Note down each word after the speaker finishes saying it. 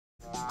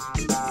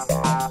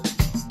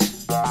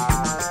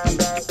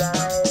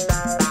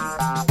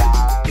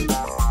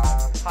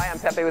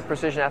With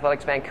Precision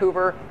Athletics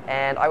Vancouver,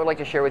 and I would like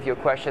to share with you a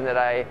question that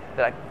I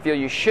feel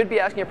you should be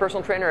asking a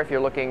personal trainer if you're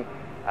looking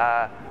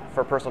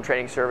for personal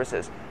training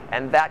services.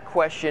 And that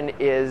question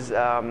is,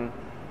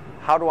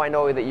 how do I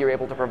know that you're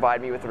able to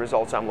provide me with the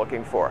results I'm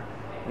looking for?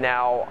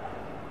 Now,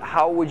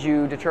 how would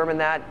you determine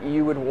that?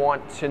 You would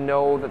want to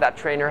know that that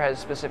trainer has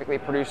specifically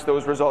produced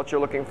those results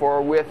you're looking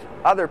for with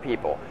other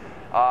people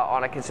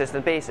on a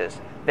consistent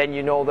basis. Then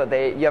you know that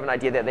you have an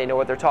idea that they know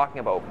what they're talking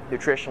about,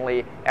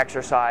 nutritionally,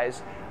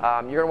 exercise.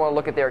 You're going to want to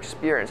look at their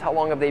experience. How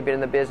long have they been in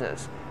the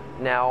business?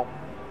 Now,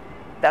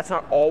 that's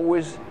not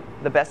always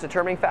the best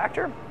determining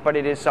factor, but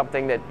it is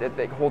something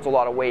that holds a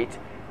lot of weight,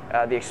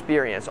 the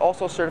experience.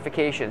 Also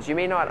certifications. You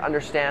may not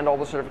understand all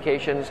the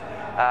certifications,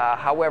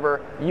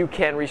 however, you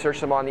can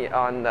research them on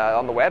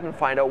the web and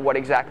find out what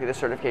exactly the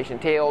certification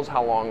entails,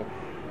 how long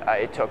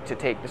it took to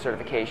take the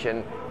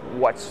certification,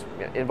 what's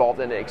involved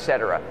in it,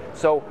 etc.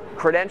 So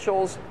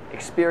credentials,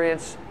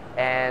 experience,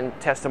 and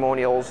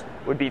testimonials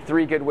would be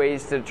three good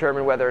ways to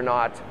determine whether or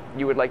not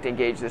you would like to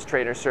engage this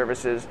trainer's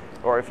services,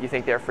 or if you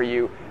think they're for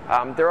you.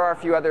 There are a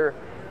few other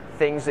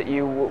things that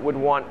you would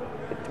want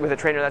with a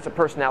trainer. That's a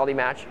personality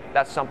match.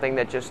 That's something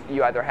that just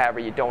you either have or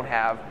you don't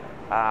have.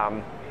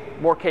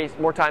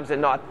 More times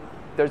than not,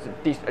 there's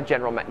a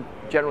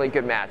generally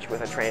good match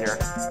with a trainer.